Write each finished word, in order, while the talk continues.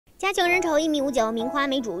家穷人丑1.59米，名花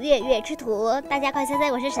美主，月月吃土。大家快猜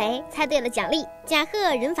猜我是谁？猜对了奖励甲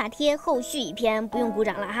贺忍法帖后续一篇，不用鼓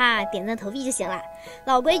掌了哈，点赞投币就行了。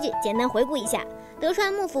老规矩，简单回顾一下：德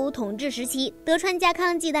川幕府统治时期，德川家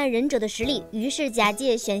康忌惮忍者的实力，于是假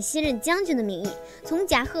借选新任将军的名义，从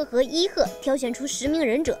甲贺和伊贺挑选出10名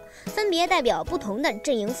忍者，分别代表不同的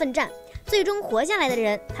阵营奋战。最终活下来的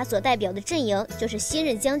人，他所代表的阵营就是新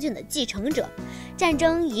任将军的继承者。战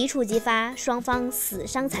争一触即发，双方死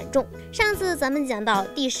伤惨重。上次咱们讲到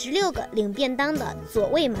第16个领便当的左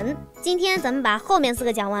卫门，今天咱们把后面4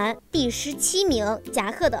个讲完。第17名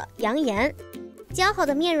甲贺的杨岩，姣好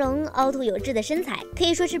的面容，凹凸有致的身材，可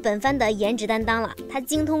以说是本番的颜值担当了。他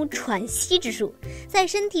精通喘息之术，在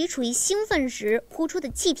身体处于兴奋时呼出的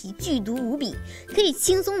气体剧毒无比，可以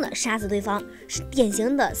轻松的杀死对方，是典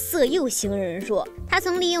型的色诱型人术。他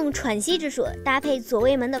曾利用喘息之术搭配左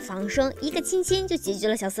卫门的仿生，一个亲亲就解决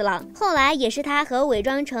了小四郎。后来也是他和伪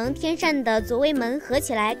装成天善的左卫门合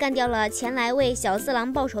起来干掉了前来为小四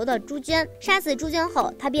郎报仇的朱娟。杀死朱娟后，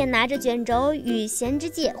他便拿着卷轴与贤之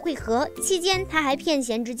介会合，期間他还骗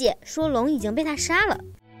贤之介说龙已经被他杀了。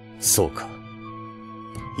そうか、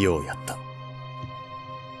ようやった。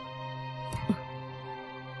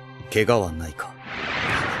怪我はないか。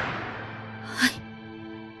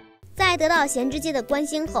在得到贤之介的关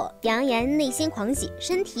心后，杨岩内心狂喜，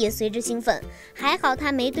身体也随之兴奋。还好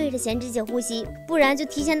他没对着贤之介呼吸，不然就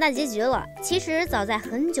提前大结局了。其实早在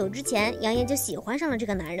很久之前，杨岩就喜欢上了这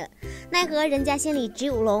个男人，奈何人家心里只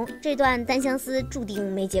有龙，这段单相思注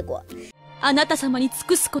定没结果。あなた様に尽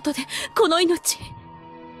くすことで、この命、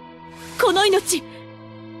全う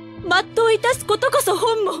いたすことこそ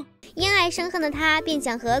本望。因爱生恨的他便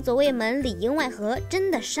想和左卫门里应外合，真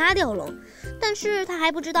的杀掉龙。但是他还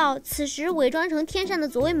不知道，此时伪装成天善的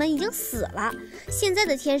左卫门已经死了。现在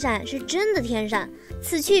的天善是真的天善，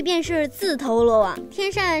此去便是自投罗网。天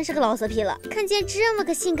善是个老色批了，看见这么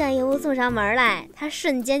个性感尤物送上门来，他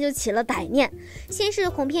瞬间就起了歹念。先是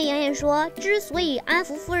哄骗杨岩说，之所以安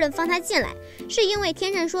抚夫人放他进来，是因为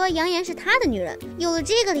天善说杨岩是他的女人。有了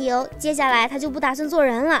这个理由，接下来他就不打算做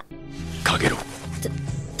人了。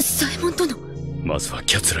左衛門殿、まずは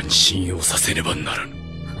奴らに信用させねばならぬ。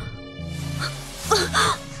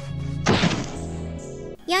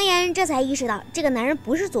杨岩这才意识到这个男人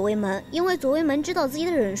不是左卫门，因为左卫门知道自己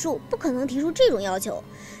的忍术，不可能提出这种要求。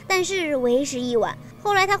但是为时已晚，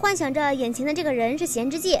后来他幻想着眼前的这个人是贤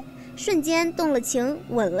之介，瞬间动了情，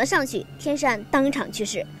吻了上去，天善当场去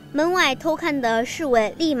世。门外偷看的侍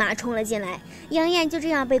卫立马冲了进来，杨艳就这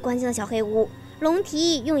样被关进了小黑屋。龙提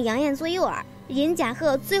议用杨艳做诱饵，引甲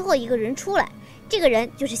贺最后一个人出来，这个人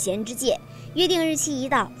就是贤之介。约定日期一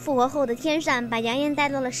到，复活后的天善把杨艳带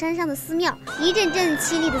到了山上的寺庙，一阵阵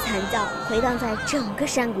凄厉的惨叫回荡在整个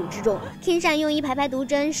山谷之中。天善用一排排毒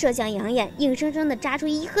针射向杨艳，硬生生地扎出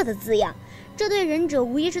伊贺的字样，这对忍者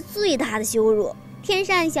无疑是最大的羞辱。天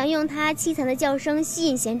善想用他凄惨的叫声吸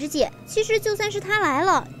引贤之介，其实就算是他来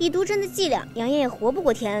了，以毒针的剂量，杨艳也活不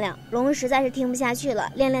过天亮。龙实在是听不下去了，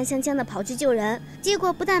踉踉跄跄的跑去救人，结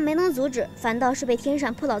果不但没能阻止，反倒是被天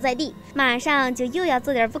善扑倒在地，马上就又要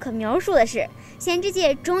做点不可描述的事。贤之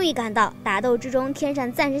介终于赶到，打斗之中，天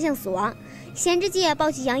善暂时性死亡。贤之介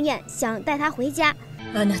抱起杨艳，想带她回家。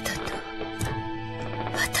あなたと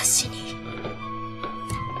私に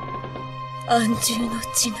安住の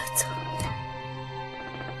地なぞ。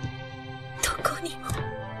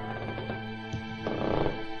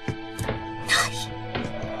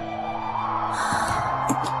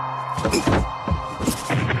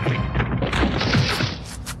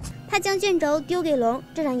他将卷轴丢给龙，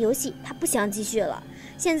这场游戏他不想继续了。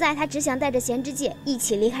现在他只想带着贤之介一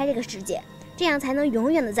起离开这个世界，这样才能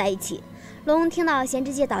永远的在一起。龙听到贤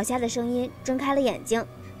之介倒下的声音，睁开了眼睛。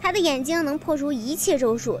他的眼睛能破除一切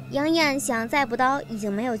咒术，杨艳想再补刀已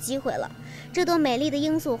经没有机会了。这朵美丽的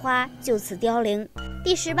罂粟花就此凋零。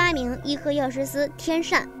第18名伊贺药师司天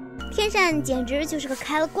善，天善简直就是个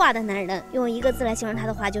开了挂的男人，用一个字来形容他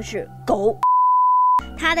的话就是狗。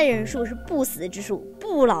他的忍术是不死之术，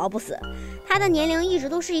不老不死。他的年龄一直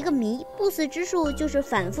都是一个谜，不死之术就是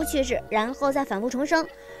反复去世，然后再反复重生。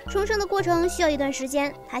重生的过程需要一段时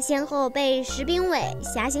间，他先后被石兵卫、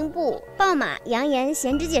侠刑部、豹马、杨岩、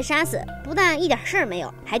贤之介杀死，不但一点事儿没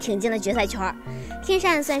有，还挺进了决赛圈。天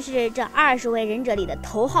善算是这20位忍者里的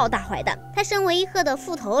头号大坏蛋。他身为伊贺的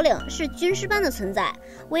副头领，是军师般的存在，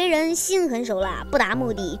为人心狠手辣，不达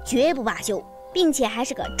目的绝不罢休，并且还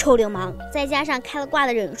是个臭流氓，再加上开了挂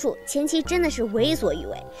的忍术，前期真的是为所欲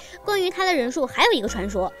为。关于他的忍术还有一个传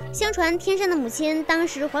说，相传天善的母亲当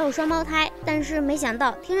时怀有双胞胎，但是没想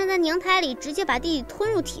到天善在娘胎里直接把弟弟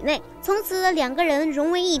吞入体内，从此2个人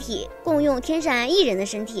融为一体，共用天善一人的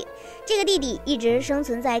身体。这个弟弟一直生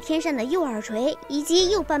存在天善的右耳垂以及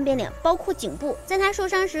右半边脸，包括颈部。在他受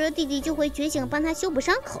伤时，弟弟就会觉醒帮他修补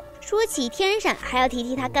伤口。说起天善，还要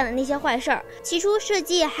提他干的那些坏事儿。起初设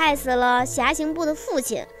计害死了侠刑部的父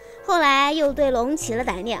亲，后来又对龙起了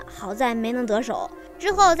歹念，好在没能得手。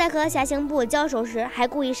之后在和侠刑部交手时，还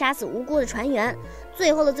故意杀死无辜的船员。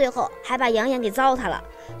最后的最后，还把杨岩给糟蹋了。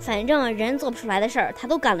反正人做不出来的事儿，他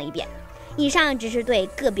都干了一遍。以上只是对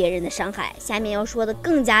个别人的伤害，下面要说的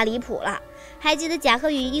更加离谱了。还记得甲贺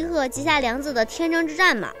与伊贺结下梁子的天征之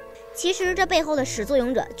战吗？其实这背后的始作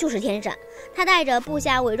俑者就是天善，他带着部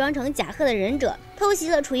下伪装成甲贺的忍者，偷袭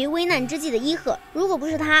了处于危难之际的伊贺。如果不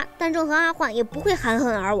是他，丹正和阿焕也不会含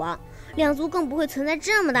恨而亡，两族更不会存在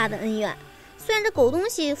这么大的恩怨。虽然这狗东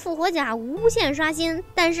西复活甲无限刷新，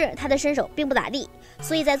但是他的身手并不咋地，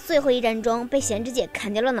所以在最后一战中被贤之介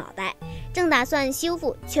砍掉了脑袋，正打算修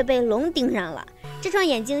复，却被龙盯上了。这双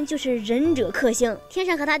眼睛就是忍者克星，天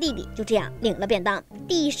善和他弟弟就这样领了便当。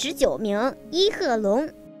第19名，伊贺龙。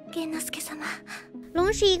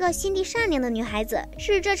龙是一个心地善良的女孩子，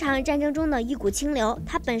是这场战争中的一股清流。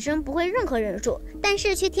她本身不会任何忍术，但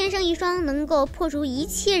是却天生一双能够破除一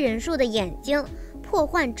切忍术的眼睛。破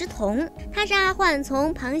幻之瞳，他是阿焕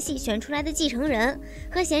从旁系选出来的继承人，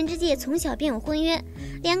和贤之介从小便有婚约，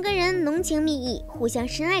两个人浓情蜜意，互相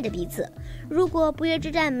深爱着彼此。如果不月之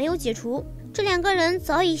战没有解除，这两个人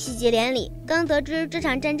早已喜结连理。刚得知这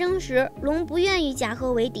场战争时，龙不愿与甲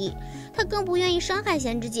贺为敌，他更不愿意伤害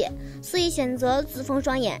贤之介，所以选择自封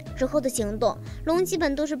双眼。之后的行动，龙基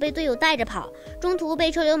本都是被队友带着跑，中途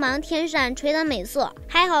被臭流氓天善捶得美色，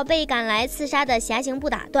还好被赶来刺杀的侠刑部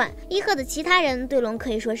打断。伊贺的其他人对龙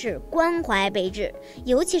可以说是关怀备至，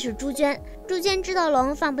尤其是朱娟。朱娟知道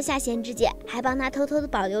龙放不下贤之介，还帮他偷偷的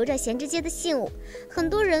保留着贤之介的信物。很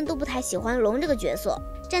多人都不太喜欢龙这个角色，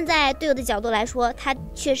站在队友的角度来说，他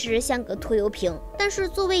确实像个拖油瓶，但是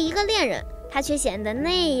作为一个恋人，他却显得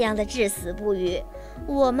那样的至死不渝。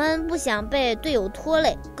我们不想被队友拖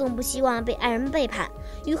累，更不希望被爱人背叛，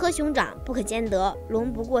鱼和熊掌不可兼得，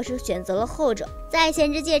龙不过是选择了后者。在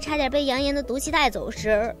贤之介差点被杨岩的毒气带走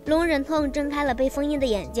时，龙忍痛睁开了被封印的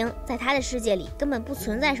眼睛。在他的世界里根本不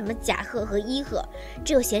存在什么甲贺和伊贺，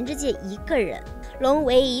只有贤之介一个人。龙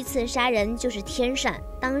唯一一次杀人就是天善，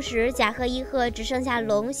当时甲贺伊贺只剩下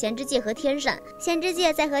龙、贤之介和天善。贤之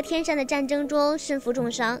介在和天善的战争中身负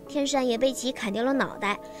重伤，天善也被其砍掉了脑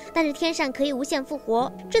袋，但是天善可以无限复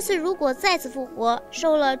活。这次如果再次复活，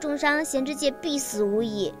受了重伤，贤之介必死无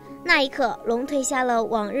疑。那一刻，龙褪下了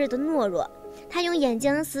往日的懦弱，他用眼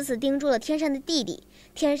睛死死盯住了天善的弟弟，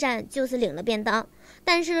天善就此领了便当。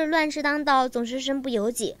但是乱世当道，总是身不由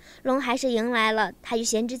己，龙还是迎来了他与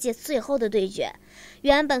贤之介最后的对决。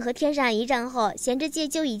原本和天善一战后，贤之介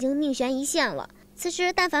就已经命悬一线了，此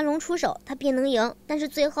时但凡龙出手，他便能赢。但是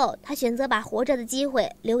最后他选择把活着的机会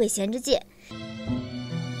留给贤之介。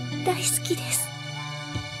大好きです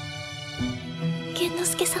玄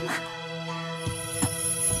之介様。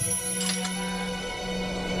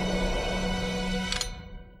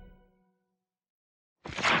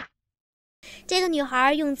这个女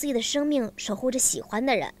孩用自己的生命守护着喜欢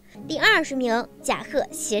的人。第20名，甲贺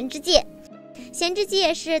贤之介。贤之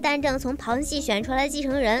介是丹正从旁系选出来的继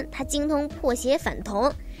承人，他精通破邪反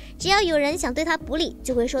瞳，只要有人想对他不利，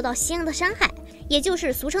就会受到相应的伤害，也就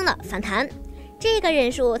是俗称的反弹。这个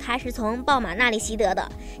忍术他是从豹马那里习得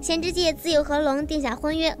的。贤之介自幼和龙定下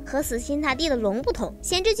婚约，和死心塌地的龙不同，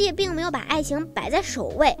贤之介并没有把爱情摆在首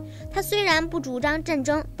位。他虽然不主张战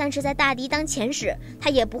争，但是在大敌当前时，他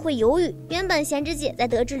也不会犹豫。原本贤之介在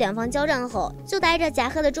得知两方交战后，就带着甲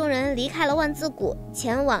贺的众人离开了万字谷，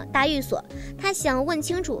前往大寓所。他想问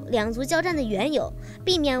清楚两族交战的缘由，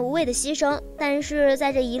避免无谓的牺牲。但是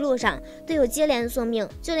在这一路上，队友接连送命，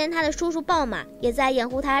就连他的叔叔豹马也在掩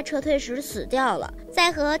护他撤退时死掉了。在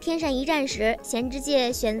和天善一战时，贤之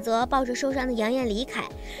介选择抱着受伤的杨岩离开。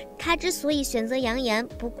他之所以选择杨岩，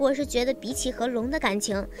不过是觉得比起和龙的感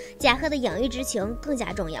情，甲贺的养育之情更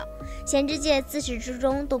加重要。贤之介自始至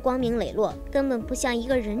终都光明磊落，根本不像一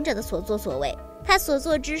个忍者的所作所为。他所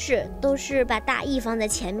做之事都是把大义放在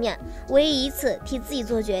前面，唯一一次替自己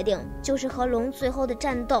做决定，就是和龙最后的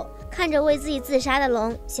战斗。看着为自己自杀的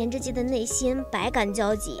龙，贤之介的内心百感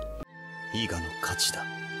交集。伊賀の勝ちだ。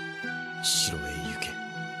城へ行け。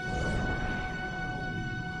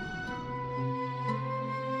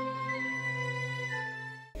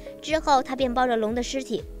之后他便抱着龙的尸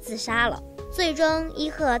体自杀了。最终伊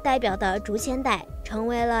贺代表的竹千代成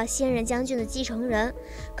为了现任将军的继承人，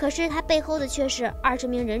可是他背后的却是20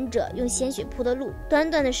名忍者用鲜血铺的路。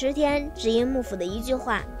短短的10天，只因幕府的一句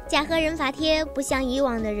话，甲贺忍法帖不像以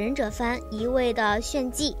往的忍者番一味的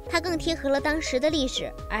炫技，它更贴合了当时的历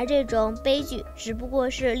史，而这种悲剧只不过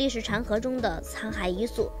是历史长河中的沧海一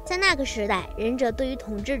粟。在那个时代，忍者对于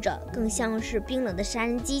统治者更像是冰冷的杀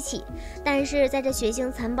人机器，但是在这血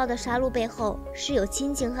腥残暴的杀戮背后是有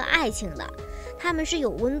亲情和爱情的，他们是有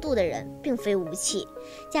温度的人，并非武器。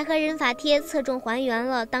甲贺忍法帖侧重还原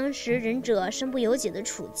了当时忍者身不由己的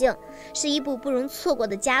处境，是一部不容错过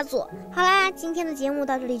的佳作。好啦，今天的节目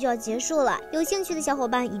到这里就要结束了，有兴趣的小伙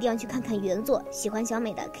伴一定要去看看原作，喜欢小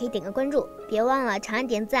美的可以点个关注，别忘了长按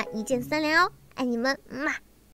点赞，一键3连哦，爱你们，么。